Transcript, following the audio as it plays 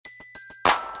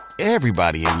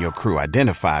Everybody in your crew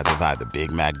identifies as either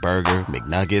Big Mac Burger,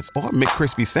 McNuggets, or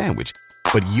McCrispy Sandwich.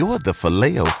 But you're the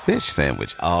Filet-O-Fish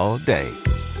Sandwich all day.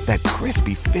 That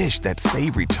crispy fish, that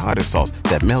savory tartar sauce,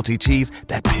 that melty cheese,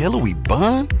 that pillowy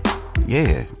bun.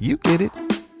 Yeah, you get it.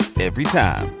 Every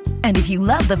time. And if you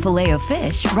love the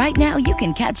Filet-O-Fish, right now you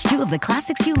can catch two of the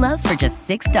classics you love for just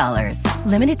 $6.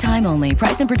 Limited time only.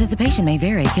 Price and participation may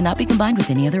vary. Cannot be combined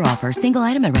with any other offer. Single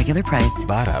item at regular price.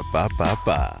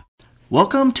 Ba-da-ba-ba-ba.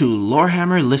 Welcome to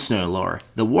Lorehammer Listener Lore,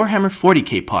 the Warhammer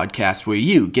 40k podcast where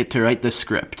you get to write the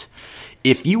script.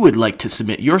 If you would like to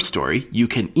submit your story, you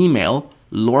can email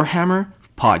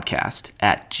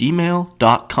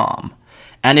lorehammerpodcast@gmail.com.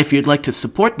 And if you'd like to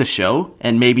support the show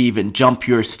and maybe even jump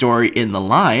your story in the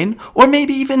line, or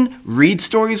maybe even read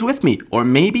stories with me, or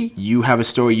maybe you have a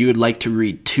story you would like to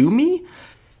read to me,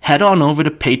 head on over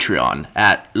to Patreon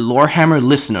at Lorehammer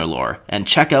Listener Lore and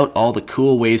check out all the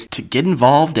cool ways to get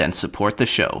involved and support the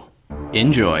show.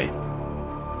 Enjoy.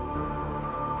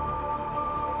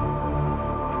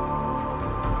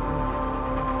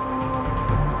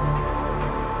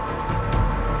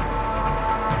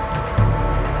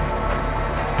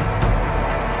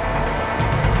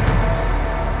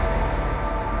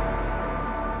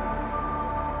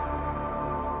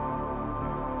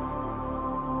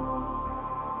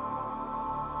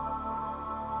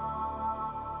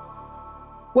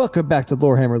 Welcome back to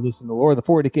Lorehammer Listen to Lore, the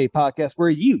 40k podcast where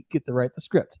you get to write the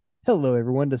script. Hello,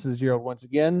 everyone. This is Gerald once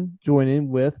again, joining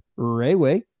with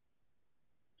Rayway.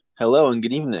 Hello and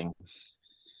good evening.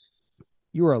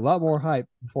 You were a lot more hype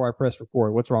before I pressed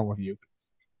record. What's wrong with you?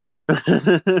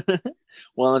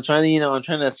 Well, I'm trying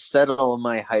to settle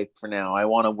my hype for now. I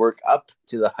want to work up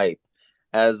to the hype,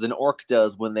 as an orc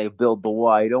does when they build the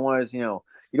Y. You don't want to, you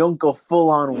don't go full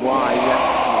on Y. You have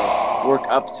to, work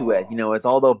up to it. It's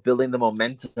all about building the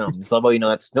momentum. It's all about,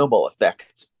 that snowball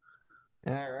effect.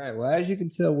 All right. Well, as you can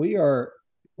tell,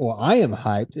 I am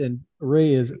hyped, and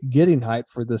Ray is getting hyped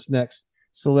for this next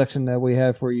selection that we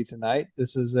have for you tonight.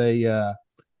 This is a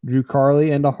Drew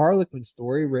Carley and a Harlequin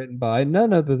story written by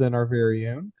none other than our very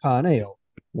own Con Ale,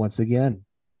 once again.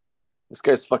 This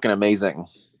guy's fucking amazing.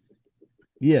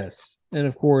 Yes. And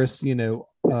of course, I'm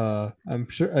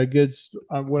sure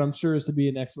what I'm sure is to be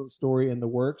an excellent story in the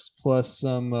works, plus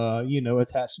some,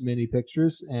 attached mini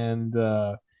pictures. And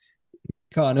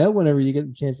Connell, whenever you get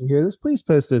the chance to hear this, please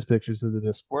post those pictures to the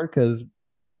Discord, because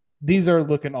these are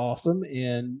looking awesome,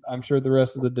 and I'm sure the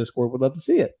rest of the Discord would love to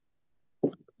see it.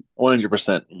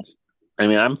 100%. I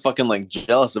mean, I'm fucking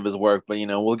jealous of his work, but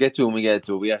we'll get to it when we get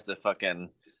to it. We have to fucking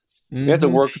we have to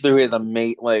work through his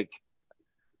mate.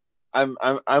 I'm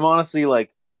honestly I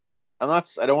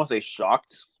don't want to say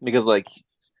shocked, because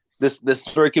this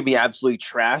story could be absolutely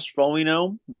trash for all we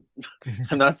know.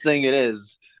 I'm not saying it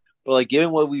is, but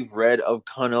given what we've read of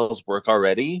Connell's work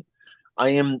already,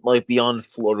 I am beyond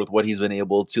floored with what he's been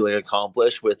able to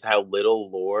accomplish with how little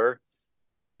lore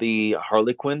the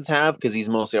Harlequins have, because he's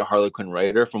mostly a Harlequin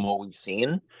writer from what we've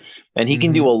seen, and he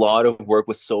can do a lot of work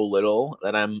with so little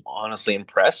that I'm honestly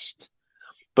impressed.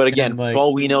 But again, for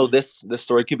all we know, this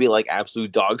story could be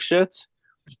absolute dog shit.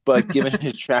 But given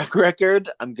his track record,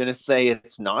 I'm gonna say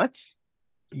it's not.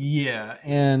 Yeah,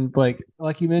 and like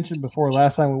you mentioned before,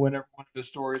 last time we went over one of the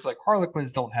stories,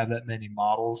 Harlequins don't have that many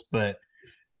models, but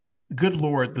good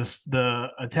lord,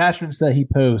 the attachments that he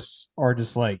posts are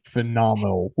just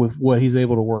phenomenal with what he's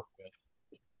able to work with.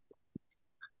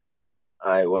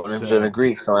 I 100%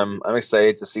 agree. So I'm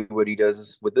excited to see what he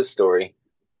does with this story.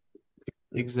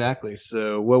 Exactly.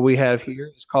 So what we have here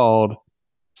is called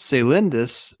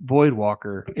Salendiss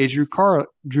Voidwalker, a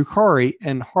Drukhari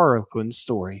and Harlequin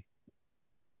story.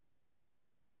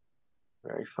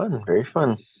 Very fun, very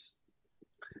fun.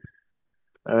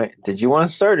 All right. Did you want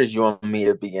to start, or did you want me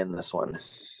to begin this one?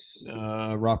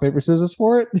 Rock, paper, scissors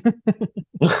for it?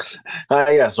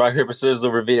 Yes, rock, paper, scissors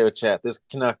over video chat. This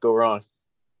cannot go wrong.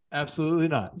 Absolutely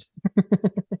not.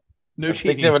 No I'm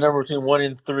cheating. thinking of a number between 1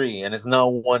 and 3, and it's not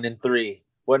 1 and 3.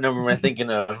 What number am I thinking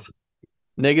of?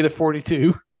 Negative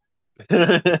 42.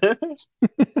 I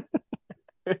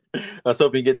was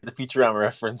hoping you get the Futurama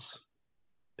reference.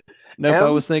 Nope, I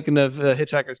was thinking of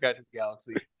Hitchhiker's Guide to the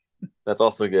Galaxy. That's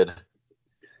also good.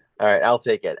 All right, I'll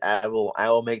take it. I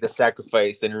will make the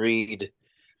sacrifice and read.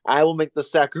 I will make the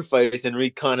sacrifice and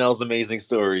read Connell's amazing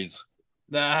stories.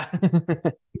 Nah.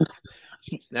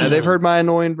 Now they've heard my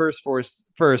annoying verse first,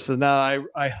 so now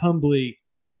I humbly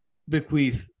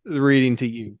bequeath the reading to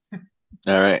you.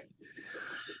 All right.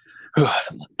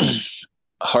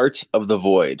 Heart of the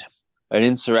Void, an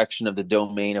insurrection of the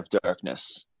domain of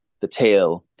darkness, the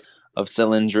tale of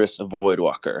Salendiss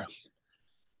Voidwalker.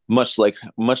 Much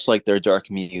like their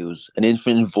dark muse, an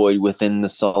infinite void within the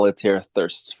solitaire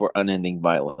thirsts for unending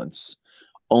violence.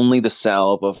 Only the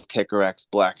salve of Kekarak's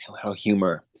black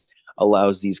humor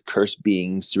allows these cursed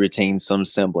beings to retain some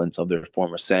semblance of their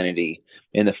former sanity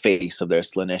in the face of their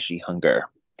Slaneshi hunger.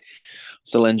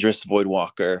 Salendiss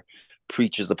Voidwalker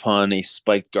preaches upon a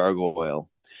spiked gargoyle.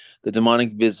 The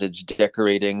demonic visage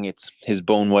decorating his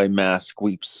bone-white mask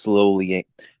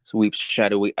sweeps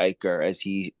shadowy ichor as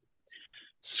he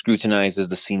scrutinizes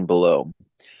the scene below.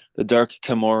 The dark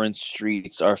Camoran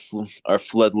streets are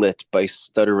floodlit by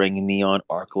stuttering neon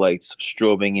arc lights,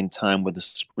 strobing in time with the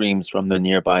screams from the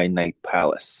nearby night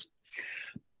palace.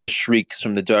 Shrieks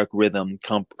from the dark rhythm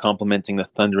complementing the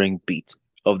thundering beat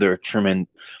of their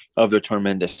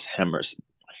tremendous hammers.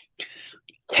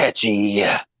 Catchy,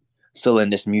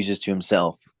 Salendiss muses to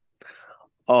himself.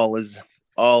 All is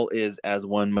as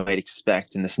one might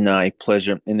expect in this nigh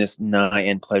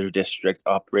and pleasure district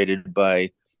operated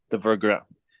by the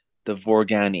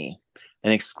Vorgani,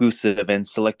 an exclusive and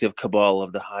selective cabal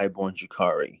of the highborn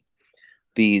Jukari.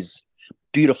 These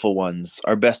beautiful ones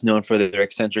are best known for their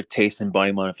eccentric taste in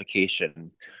body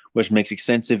modification, which makes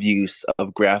extensive use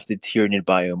of grafted Tyranid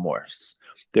biomorphs.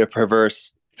 Their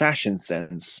perverse fashion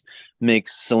sense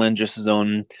makes Salendiss'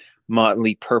 own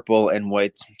motley purple and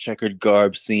white checkered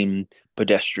garb seem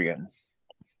pedestrian.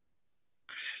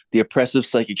 The oppressive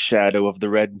psychic shadow of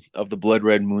the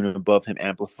blood-red moon above him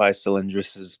amplifies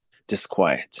Salendiss'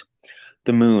 disquiet.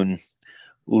 The moon,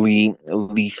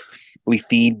 Lithidria.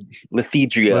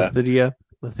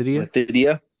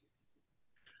 Lithidia.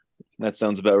 That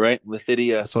sounds about right.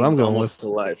 Lithidia That's what seems I'm going almost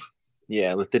with. alive.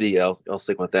 Yeah, Lithidia. I'll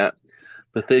stick with that.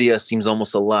 Lithidia seems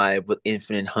almost alive with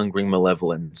infinite hungering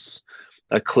malevolence,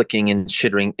 a clicking and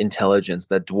chittering intelligence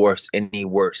that dwarfs any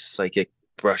worse psychic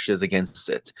brushes against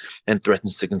it and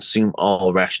threatens to consume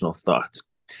all rational thought.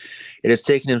 It has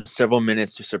taken him several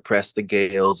minutes to suppress the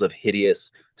gales of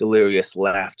hideous, delirious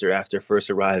laughter after first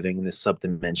arriving in this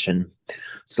subdimension.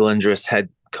 Salendiss had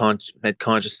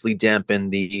consciously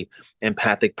dampened the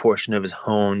empathic portion of his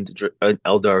honed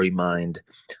Eldari mind,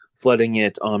 folding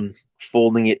it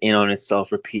in on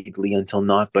itself repeatedly until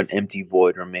naught but an empty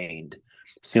void remained,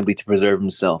 simply to preserve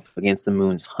himself against the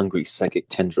moon's hungry psychic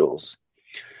tendrils.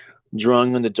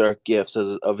 Drawing on the dark gifts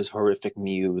of his horrific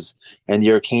muse and the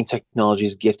arcane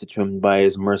technologies gifted to him by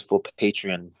his mirthful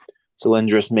patron,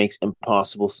 Salendiss makes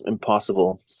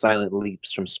impossible silent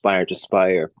leaps from spire to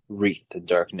spire, wreathed in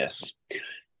darkness.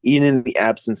 Even in the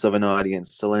absence of an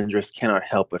audience, Salendiss cannot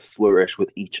help but flourish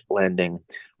with each landing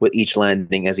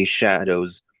as he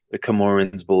shadows the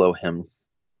Camorrans below him.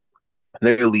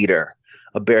 Their leader,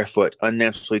 a barefoot,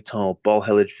 unnaturally tall,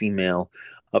 bald-headed female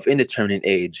of indeterminate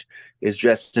age, is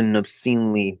dressed in what's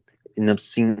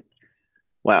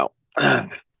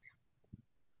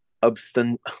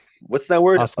that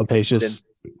word? Ostentatious.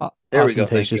 There we go.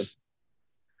 Thank you. Ostentatious.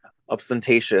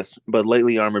 Ostentatious but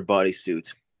lightly armored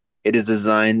bodysuit. It is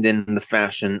designed in the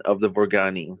fashion of the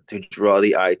Vorgani to draw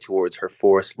the eye towards her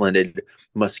four splendid,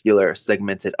 muscular,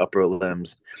 segmented upper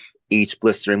limbs, each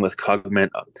blistering with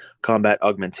combat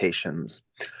augmentations.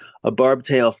 A barbed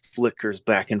tail flickers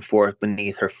back and forth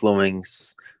beneath her flowing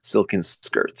silken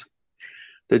skirt.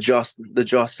 The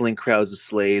jostling crowds of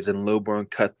slaves and low-born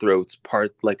cutthroats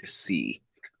part like a sea,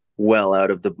 well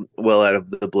out of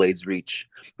the blade's reach,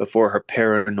 before her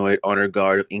paranoid honor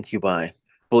guard of incubi,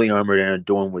 fully armored and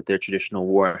adorned with their traditional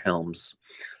war helms.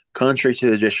 Contrary to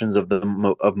the traditions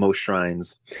of most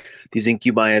shrines, these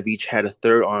incubi have each had a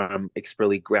third arm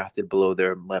expertly grafted below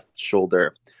their left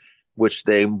shoulder, which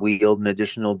they wield an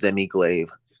additional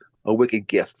demi-glaive, a wicked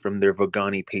gift from their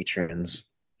Vogani patrons.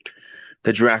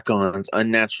 The Dracon's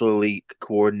unnaturally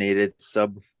coordinated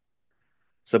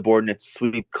subordinates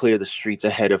sweep clear the streets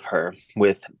ahead of her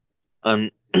with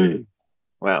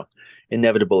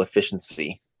inevitable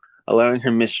efficiency, allowing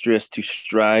her mistress to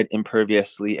stride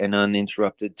imperviously and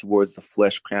uninterrupted towards the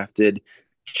flesh-crafted,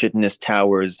 chitinous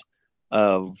towers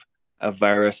of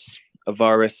Avaris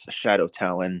Shadow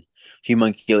Talon,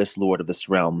 homunculus lord of this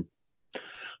realm.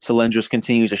 Salendiss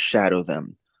continues to shadow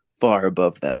them,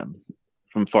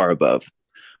 from far above,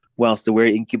 whilst the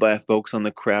wary incubi focus on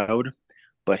the crowd,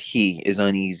 but he is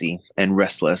uneasy and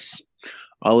restless.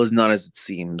 All is not as it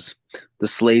seems. The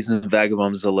slaves and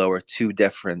vagabonds below are too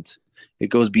deferent. It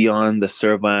goes beyond the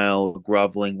servile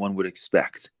groveling one would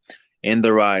expect. In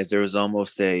their eyes, there is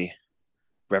almost a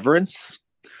reverence.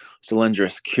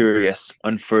 Salendiss, curious,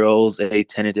 unfurls a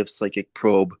tentative psychic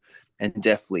probe and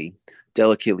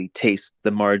delicately tastes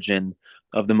the margin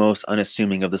of the most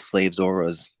unassuming of the slaves'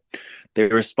 auras. The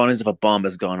response of a bomb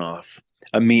has gone off.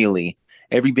 Immediately,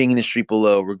 Every being in the street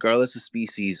below, regardless of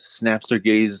species, snaps their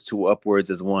gazes to upwards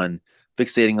as one,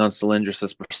 fixating on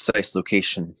Salendra's precise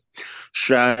location.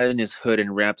 Shrouded in his hood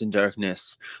and wrapped in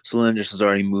darkness, Salendra's is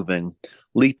already moving,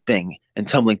 leaping and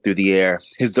tumbling through the air,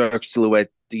 his dark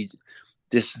silhouette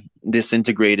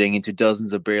disintegrating into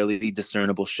dozens of barely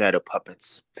discernible shadow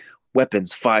puppets.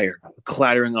 Weapons fire,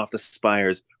 clattering off the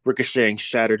spires, ricocheting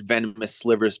shattered venomous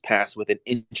slivers past within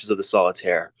inches of the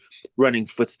solitaire. Running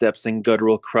footsteps and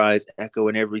guttural cries echo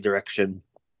in every direction.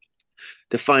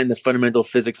 Defying the fundamental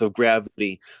physics of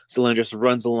gravity, Salendra's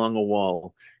runs along a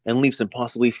wall and leaps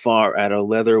impossibly far at a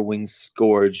leather-winged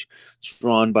scourge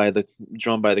drawn by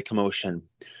the commotion.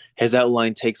 His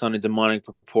outline takes on a demonic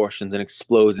proportions and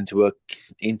explodes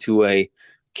into a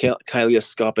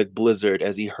kaleidoscopic blizzard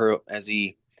as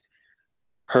he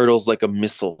hurtles like a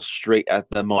missile straight at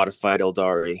the modified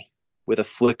Eldari. With a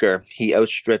flicker, he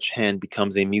outstretched hand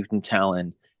becomes a mutant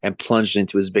talon and plunged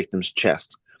into his victim's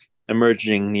chest,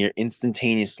 emerging near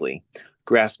instantaneously,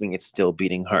 grasping its still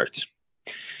beating heart.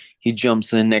 He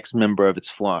jumps in the next member of its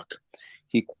flock.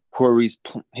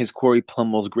 His quarry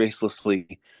pummels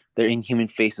gracelessly, their inhuman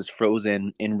faces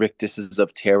frozen in rictuses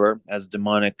of terror as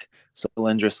demonic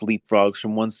Salendra's leapfrogs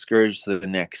from one scourge to the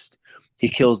next. He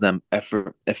kills them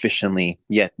efficiently,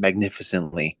 yet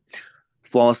magnificently,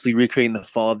 flawlessly recreating the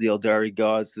fall of the Eldari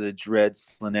gods to the dread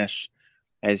Slanesh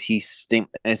as he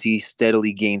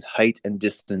steadily gains height and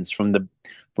distance from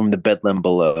the bedlam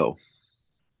below.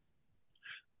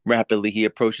 Rapidly, he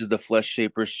approaches the flesh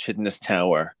shaper's chitinous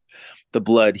tower. The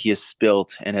blood he has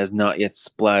spilt and has not yet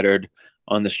splattered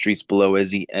on the streets below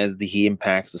as he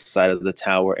impacts the side of the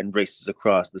tower and races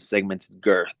across the segmented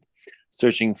girth,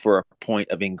 searching for a point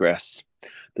of ingress.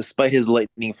 Despite his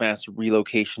lightning-fast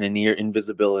relocation and near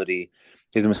invisibility,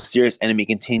 his mysterious enemy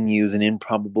continues an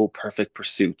improbable perfect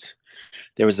pursuit.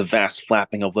 There is a vast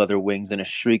flapping of leather wings and a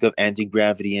shriek of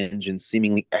anti-gravity engines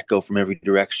seemingly echo from every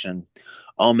direction,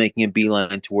 all making a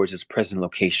beeline towards his present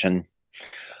location.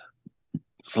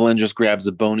 Salendra's grabs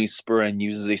a bony spur and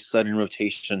uses a sudden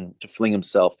rotation to fling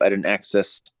himself at an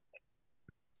access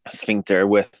sphincter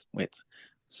with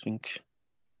sphinx.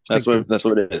 That's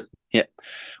what it is. Yeah,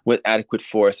 with adequate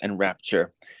force and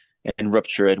rapture, and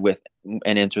rupture it with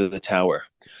and enter the tower.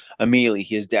 Immediately,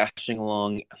 he is dashing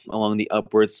along the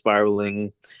upward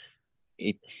spiraling.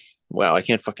 Wow, I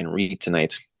can't fucking read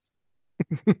tonight.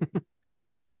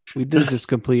 We did just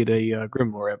complete a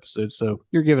Grimlore episode, so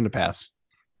you're given a pass.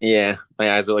 Yeah,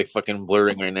 my eyes are like fucking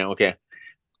blurring right now. Okay,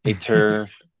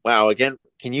 Wow, again,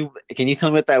 can you tell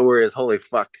me what that word is? Holy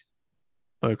fuck!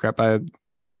 Oh crap! I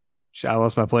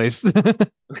lost my place.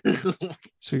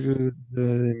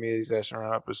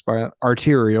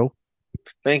 Arterial.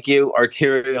 Thank you.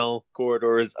 Arterial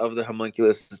corridors of the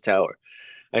homunculus tower.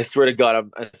 I swear to God,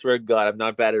 I'm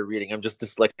not bad at reading. I'm just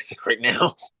dyslexic right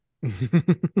now.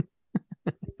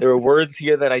 There are words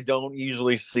here that I don't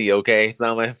usually see. Okay, it's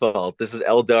not my fault. This is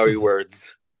Eldari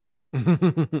words,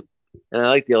 and I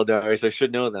like the Eldari, so I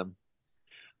should know them.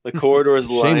 The corridor is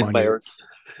lined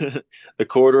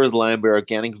by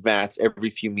organic vats every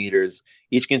few meters,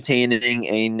 each containing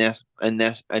a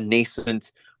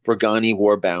nascent Vorgani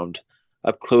warbound.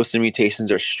 Up close, the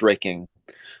mutations are striking.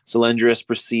 Salendra's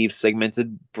perceives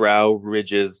segmented brow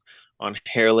ridges on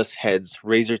hairless heads,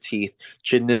 razor teeth,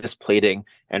 chitinous plating,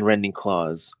 and rending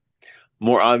claws.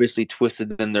 More obviously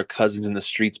twisted than their cousins in the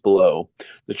streets below,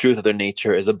 the truth of their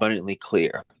nature is abundantly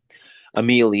clear.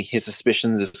 Immediately, his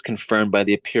suspicions is confirmed by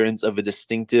the appearance of a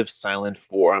distinctive silent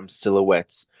forearm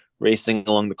silhouettes racing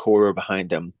along the corridor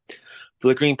behind him,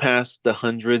 flickering past the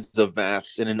hundreds of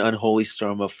vats in an unholy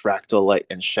storm of fractal light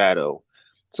and shadow.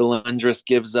 Salendra's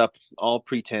gives up all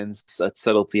pretense at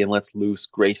subtlety and lets loose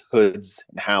great hoods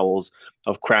and howls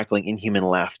of crackling inhuman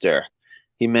laughter.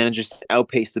 He manages to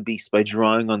outpace the beast by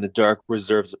drawing on the dark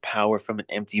reserves of power from an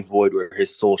empty void where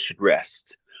his soul should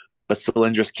rest. But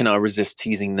Salendra's cannot resist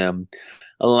teasing them,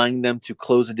 allowing them to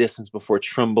close the distance before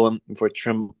tumbling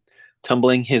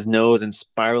his nose and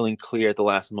spiraling clear at the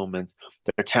last moment,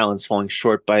 their talons falling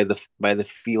short by the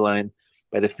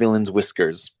feline's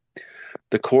whiskers.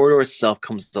 The corridor itself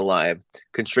comes alive,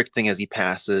 constricting as he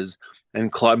passes,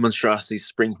 and clawed monstrosities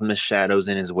spring from the shadows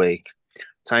in his wake.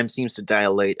 Time seems to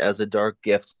dilate as the dark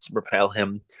gifts propel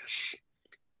him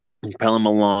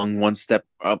along,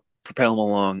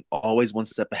 always one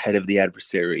step ahead of the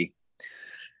adversary.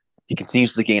 He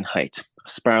continues to gain height,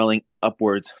 spiraling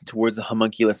upwards towards the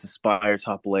homunculus' spire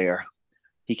top layer.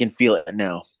 He can feel it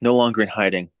now, no longer in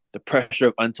hiding. The pressure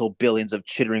of untold billions of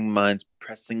chittering minds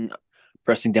pressing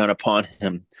down upon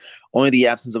him. Only the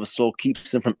absence of a soul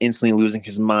keeps him from instantly losing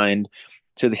his mind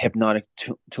to the hypnotic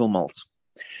tumult.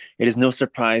 It is no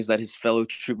surprise that his fellow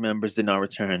troop members did not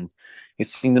return. It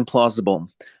seemed implausible,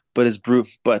 but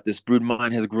this brood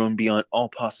mind has grown beyond all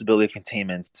possibility of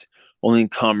containment. Only in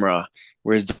Kamra,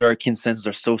 where his dark senses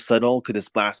are so subtle, could this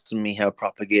blasphemy have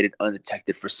propagated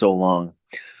undetected for so long.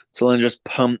 Salendiss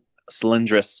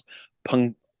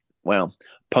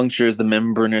punctures the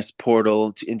membranous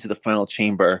portal into the final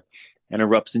chamber and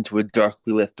erupts into a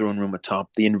darkly lit throne room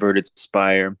atop the inverted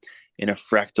spire in a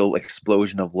fractal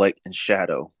explosion of light and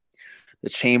shadow. The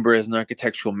chamber is an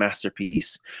architectural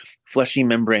masterpiece. Fleshy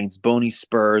membranes, bony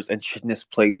spurs, and chitinous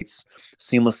plates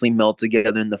seamlessly melt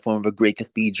together in the form of a great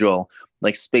cathedral,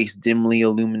 like space dimly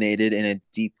illuminated in a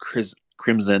deep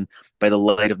crimson by the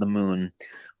light of the moon.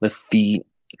 Lithidia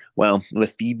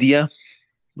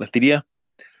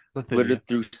flitted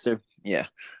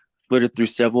through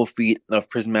several feet of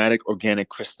prismatic organic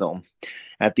crystal.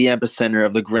 At the epicenter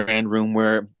of the grand room,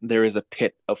 where there is a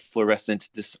pit of fluorescent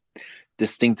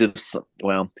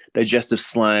digestive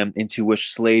slime into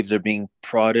which slaves are being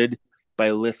prodded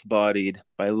by lithe-bodied,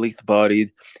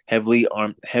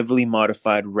 heavily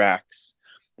modified racks,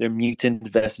 their mutant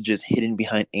vestiges hidden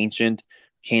behind ancient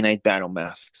canine battle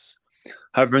masks.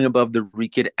 Hovering above the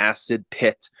reeked acid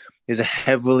pit is a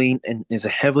heavily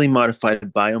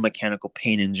modified biomechanical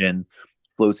pain engine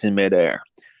floats in midair.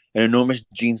 An enormous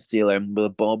gene stealer with a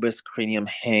bulbous cranium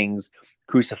hangs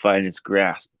crucified in its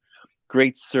grasp.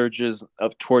 Great surges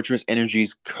of torturous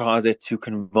energies cause it to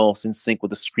convulse in sync with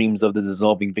the screams of the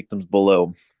dissolving victims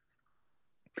below.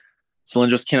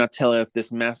 Salendiss cannot tell if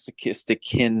this masochistic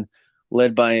kin,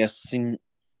 led by a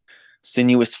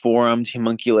sinuous four-armed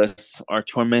homunculus, are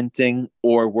tormenting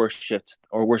or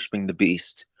worshipping the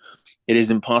beast. It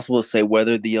is impossible to say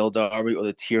whether the Eldari or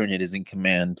the Tyranid is in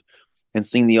command, and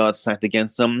seeing the odds stacked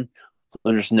against him,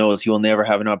 Salendiss knows he will never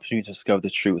have an opportunity to discover the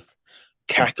truth.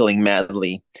 Cackling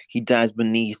madly, he dives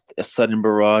beneath a sudden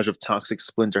barrage of toxic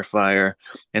splinter fire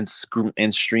and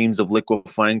streams of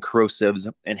liquefying corrosives,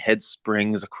 and head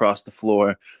springs across the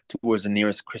floor towards the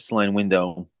nearest crystalline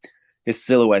window. His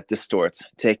silhouette distorts,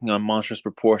 taking on monstrous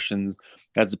proportions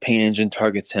as the pain engine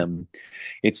targets him.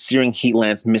 Its searing heat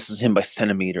lance misses him by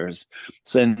centimeters,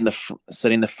 setting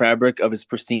the fabric of his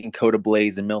pristine coat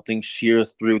ablaze and melting sheer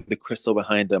through the crystal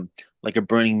behind him. Like a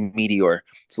burning meteor,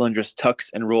 Salendiss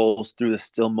tucks and rolls through the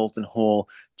still molten hole,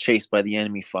 chased by the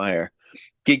enemy fire.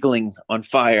 Giggling on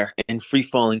fire and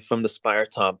free-falling from the spire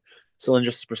top, Salendiss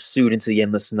is pursued into the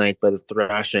endless night by the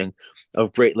thrashing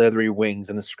of great leathery wings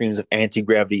and the screams of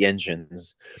anti-gravity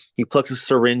engines. He plucks a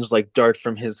syringe like dart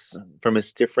from his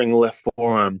stiffening left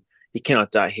forearm. He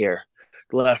cannot die here.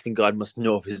 The laughing god must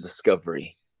know of his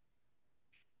discovery.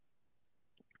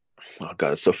 Oh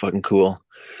god, it's so fucking cool.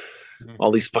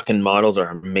 All these fucking models are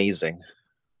amazing.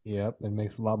 Yep, it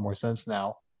makes a lot more sense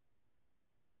now.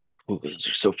 Ooh, these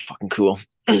are so fucking cool.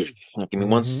 Give me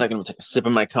 1 second. I'll take a sip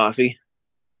of my coffee.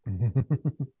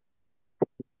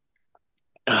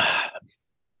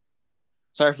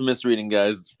 Sorry for misreading,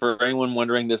 guys. For anyone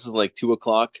wondering, this is like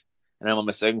 2:00, and I'm on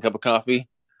my second cup of coffee.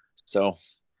 So,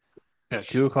 yeah,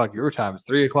 2:00 your time. It's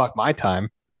 3:00 my time.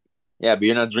 Yeah, but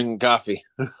you're not drinking coffee.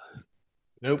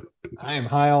 Nope. I am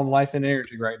high on life and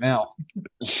energy right now.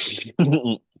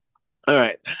 All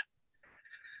right.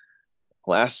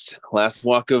 Last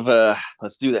walk of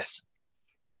let's do this.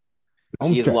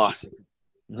 He is lost.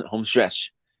 Home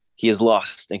stretch. He is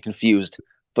lost and confused.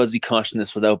 Fuzzy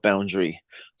consciousness without boundary.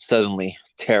 Suddenly,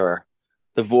 terror.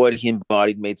 The void he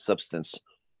embodied made substance.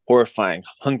 Horrifying,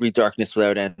 hungry darkness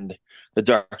without end. The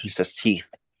darkness has teeth.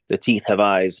 The teeth have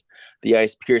eyes. The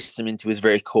eyes pierce him into his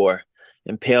very core.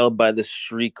 Impaled by the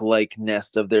shriek-like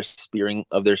nest of their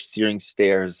searing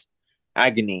stares.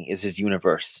 Agony is his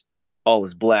universe. All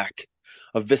is black.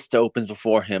 A vista opens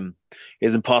before him. It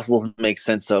is impossible to make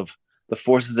sense of. The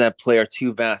forces at play are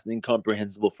too vast and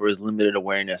incomprehensible for his limited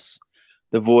awareness.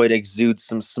 The void exudes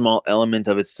some small element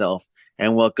of itself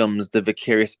and welcomes the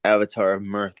vicarious avatar of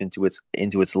mirth into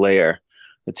its lair.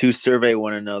 The two survey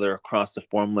one another across the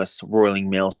formless, roiling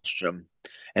maelstrom,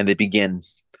 and they begin.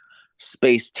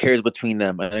 Space tears between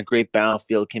them, and a great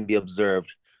battlefield can be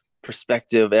observed.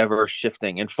 Perspective ever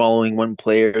shifting and following one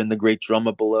player in the great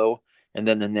drama below, and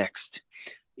then the next.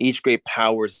 Each great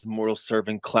power's mortal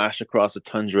servant clash across the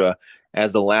tundra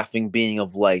as the laughing being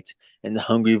of light and the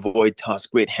hungry void toss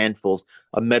great handfuls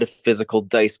of metaphysical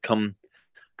dice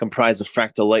comprised of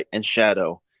fractal light and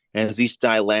shadow. And as each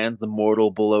die lands, the mortal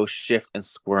below shift and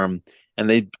squirm, and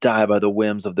they die by the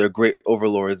whims of their great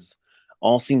overlords.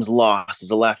 All seems lost as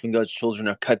the laughing god's children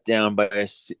are cut down by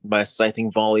a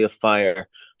scything volley of fire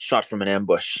shot from an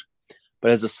ambush.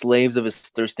 But as the slaves of his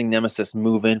thirsting nemesis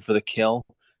move in for the kill,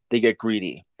 they get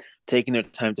greedy. taking their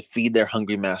time to feed their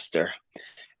hungry master.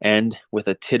 And with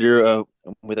a titter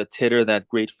that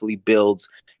gratefully builds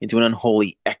into an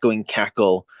unholy, echoing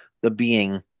cackle, the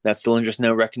being that Salendiss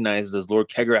now recognizes as Lord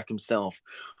Kegarak himself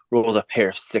rolls a pair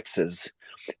of sixes.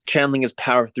 Channeling his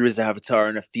power through his avatar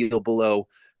in a field below,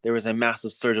 there is a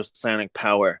massive surge of psionic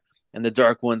power, and the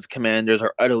Dark One's commanders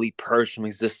are utterly purged from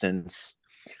existence.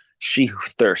 She who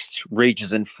thirsts,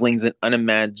 rages, and flings an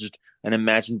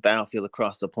imagined battlefield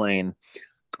across the plain.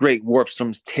 Great warp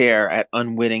storms tear at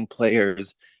unwitting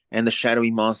players, and the shadowy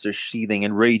monster sheathing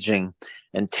and raging,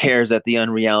 and tears at the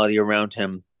unreality around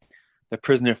him. The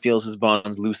prisoner feels his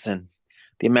bonds loosen.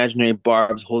 The imaginary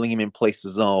barbs holding him in place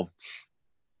dissolve.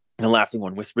 And the laughing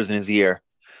one whispers in his ear,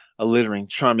 a littering,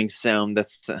 charming sound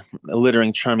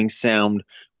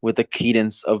with a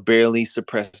cadence of barely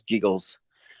suppressed giggles.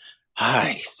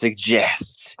 I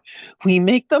suggest we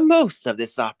make the most of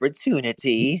this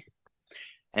opportunity.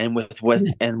 And with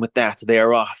that, they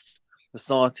are off. The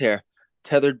solitaire,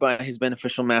 tethered by his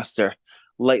beneficial master,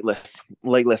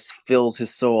 lightless, fills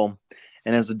his soul.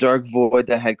 And as the dark void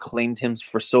that had claimed him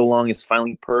for so long is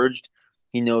finally purged,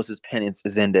 he knows his penance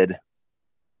is ended.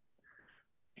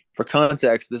 For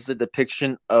context, this is a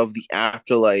depiction of the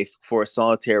afterlife for a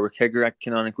solitaire, where Kegarak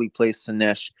canonically plays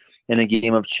Sanesh in a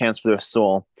game of chance for their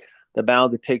soul. The battle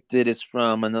depicted is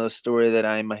from another story that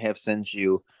I might have sent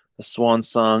you, the swan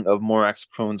song of Morax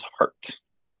Crone's heart.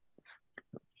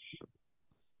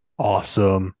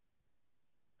 Awesome.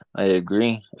 I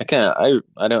agree. I don't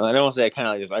want to say I kind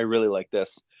of like this. I really like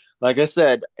this. Like I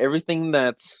said, everything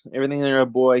that our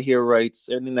boy here writes,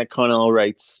 everything that Connell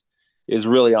writes is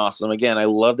really awesome. Again, I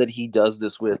love that he does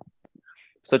this with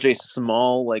such a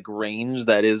small range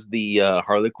that is the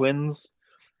Harlequins,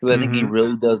 because I think he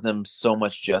really does them so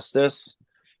much justice.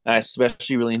 I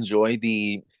especially really enjoy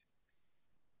the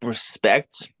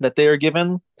respect that they are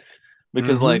given,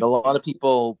 because a lot of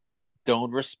people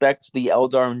don't respect the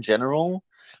Eldar in general,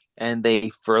 and they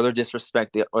further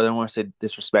disrespect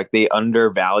they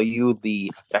undervalue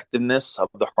the effectiveness of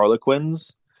the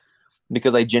Harlequins,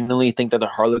 because I genuinely think that the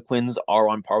Harlequins are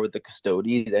on par with the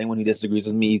Custodians. Anyone who disagrees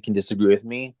with me, you can disagree with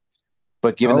me,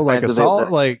 but given the fact that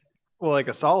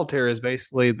a solitaire is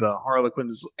basically the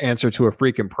Harlequin's answer to a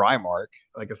freaking Primarch,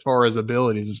 as far as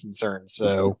abilities is concerned.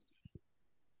 So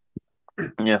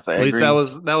yes, I at agree.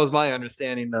 least that was my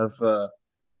understanding of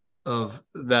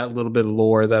that little bit of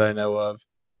lore that I know of.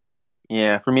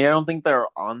 Yeah, for me, I don't think they're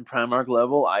on Primarch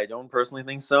level. I don't personally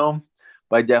think so,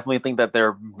 but I definitely think that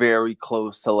they're very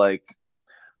close to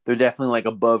they're definitely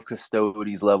above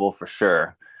Custodes level for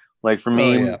sure. For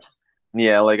me,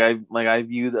 I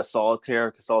view the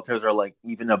solitaire, because solitaires are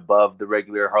even above the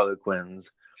regular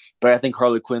Harlequins, but I think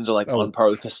Harlequins are on par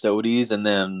with Custodes, and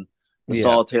then the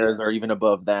solitaires are even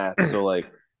above that. So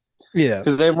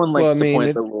because everyone likes to point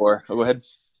at the lore. Oh, go ahead.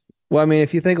 Well, I mean,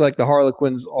 if you think the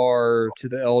Harlequins are to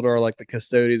the Eldar, like the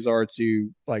Custodes are to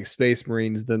Space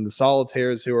Marines, then the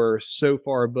Solitaires, who are so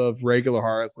far above regular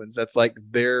Harlequins, that's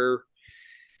they're,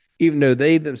 even though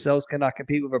they themselves cannot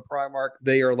compete with a Primarch,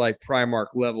 they are Primarch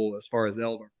level as far as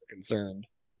Eldar are concerned.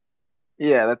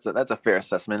 Yeah, that's a fair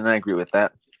assessment, and I agree with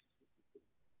that.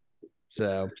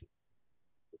 So,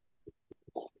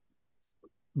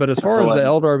 but as far as the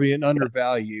Eldar being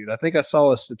undervalued, I think I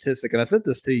saw a statistic, and I sent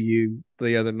this to you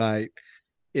the other night.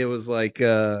 It was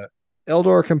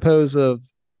Eldar composed of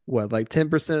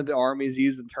 10% of the armies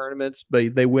used in tournaments,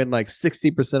 but they win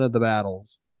 60% of the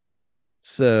battles.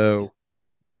 So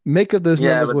make of those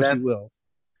numbers what you will.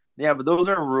 Yeah, but those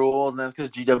are rules, and that's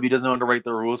because GW doesn't know how to write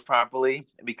the rules properly,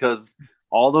 because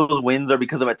all those wins are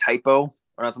because of a typo,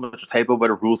 or not so much a typo, but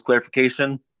a rules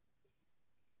clarification.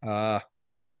 Yeah,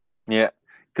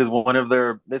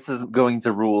 because this is going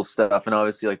to rules stuff, and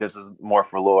obviously this is more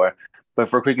for lore. But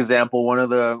for a quick example, one of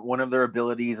their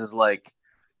abilities is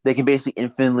they can basically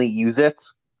infinitely use it.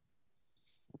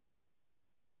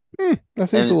 That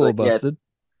seems a little busted.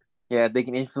 Yeah, they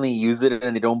can infinitely use it,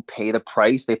 and they don't pay the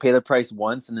price. They pay the price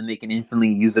once, and then they can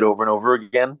infinitely use it over and over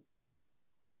again.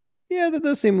 Yeah, that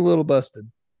does seem a little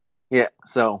busted. Yeah,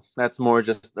 so that's more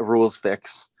just the rules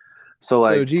fix. So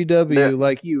GW,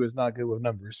 like you, is not good with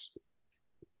numbers.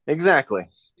 Exactly.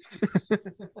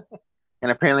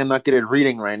 And apparently I'm not good at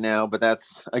reading right now, but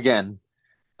that's, again,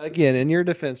 in your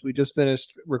defense, we just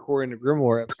finished recording a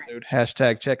Grimoire episode.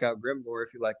 # check out Grimoire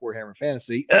if you like Warhammer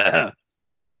Fantasy.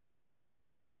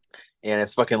 And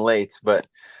it's fucking late, but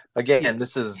again,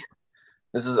 this is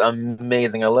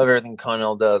amazing. I love everything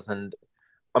Connell does, and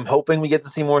I'm hoping we get to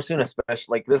see more soon,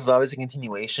 especially this is obviously a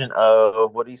continuation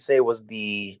of what did he say was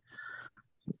the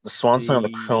Swan Song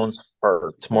of the Crone's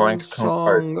Heart.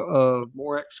 Song of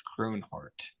Morax Crone's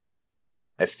Heart.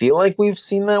 I feel like we've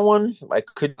seen that one. I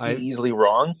could be easily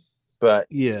wrong, but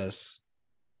yes.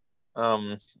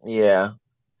 Yeah. I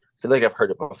feel like I've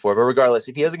heard it before. But regardless,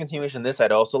 if he has a continuation of this,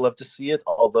 I'd also love to see it.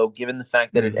 Although given the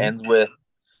fact that it ends with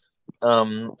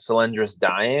Salendiss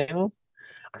dying,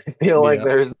 I feel like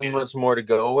there isn't much more to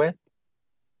go with.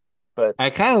 But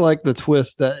I kind of like the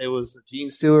twist that it was the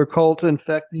Gene Stealer cult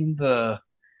infecting the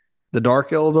Dark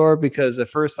Eldar, because at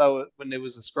first when he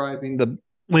was describing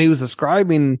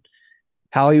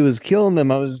how he was killing them,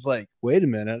 I was just like, wait a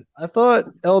minute. I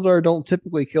thought Eldar don't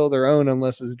typically kill their own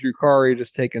unless it's Drukhari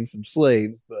just taking some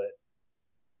slaves, but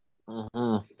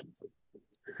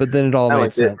then it all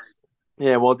made sense.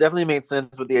 Yeah, well, it definitely made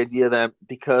sense with the idea that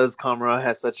because Kamra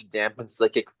has such a dampened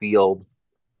psychic field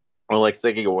or like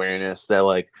psychic awareness that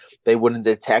like they wouldn't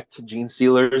detect gene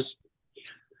stealers.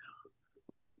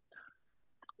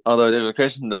 Although there's a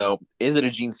question though, is it a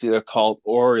gene stealer cult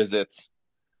or is it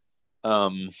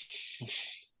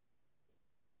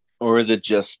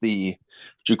just the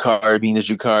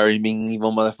Drukhari being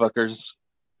evil motherfuckers?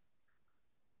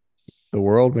 The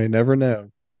world may never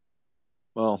know.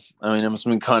 Well, I mean, I'm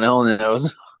assuming Connell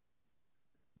knows.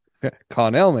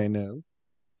 Connell may know.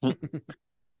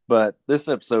 But this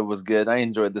episode was good. I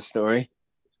enjoyed the story.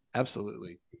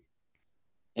 Absolutely.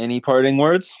 Any parting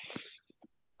words?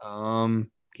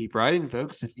 Keep writing,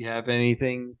 folks. If you have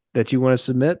anything that you want to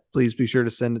submit, please be sure to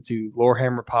send it to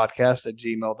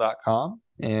lorehammerpodcast@gmail.com,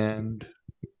 and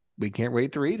we can't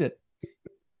wait to read it.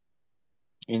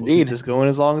 Indeed. We'll keep this going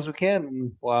as long as we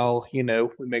can while, we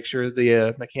make sure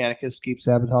the Mechanicus keeps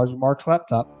sabotaging Mark's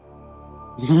laptop.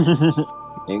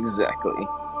 Exactly.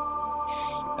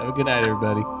 Have a good night,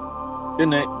 everybody. Good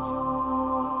night.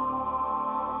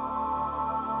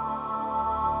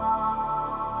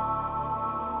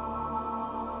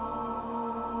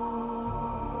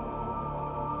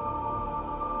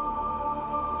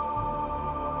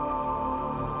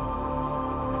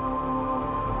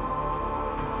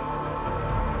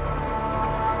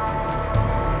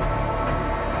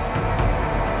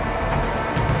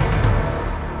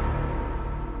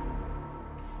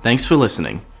 Thanks for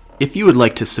listening. If you would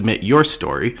like to submit your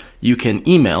story, you can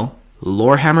email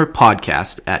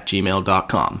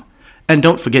lorehammerpodcast@gmail.com. And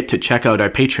don't forget to check out our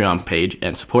Patreon page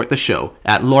and support the show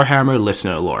at Lorehammer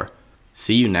Listener Lore.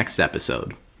 See you next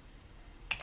episode.